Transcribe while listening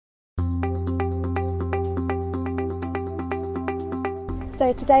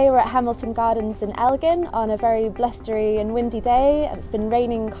So today we're at Hamilton Gardens in Elgin on a very blustery and windy day. It's been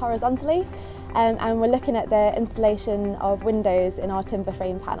raining horizontally and we're looking at the installation of windows in our timber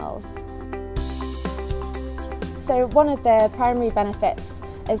frame panels. So one of the primary benefits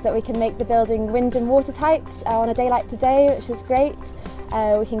is that we can make the building wind and watertight on a day like today, which is great.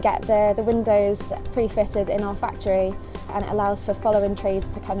 We can get the windows pre-fitted in our factory, and it allows for follow-in trades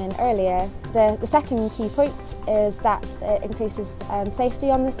to come in earlier. The second key point is that it increases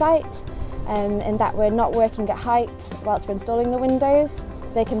safety on the site, in that we're not working at height whilst we're installing the windows.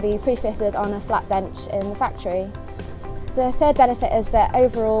 They can be pre-fitted on a flat bench in the factory. The third benefit is that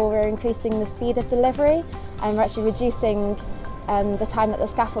overall we're increasing the speed of delivery, and we're actually reducing the time that the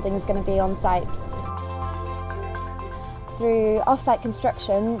scaffolding is going to be on site. Through off-site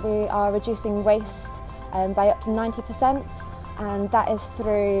construction, we are reducing waste by up to 90%, and that is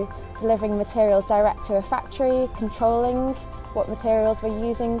through delivering materials direct to a factory, controlling what materials we're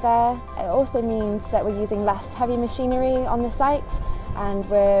using there. It also means that we're using less heavy machinery on the site, and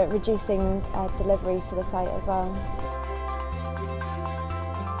we're reducing deliveries to the site as well.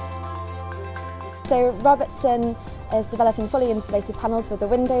 So Robertson is developing fully insulated panels with the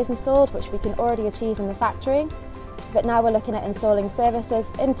windows installed, which we can already achieve in the factory. But now we're looking at installing services,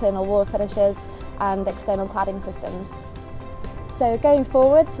 internal wall finishes and external cladding systems. So going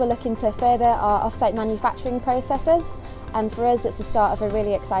forwards, we're looking to further our off-site manufacturing processes, and for us it's the start of a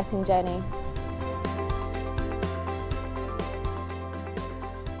really exciting journey.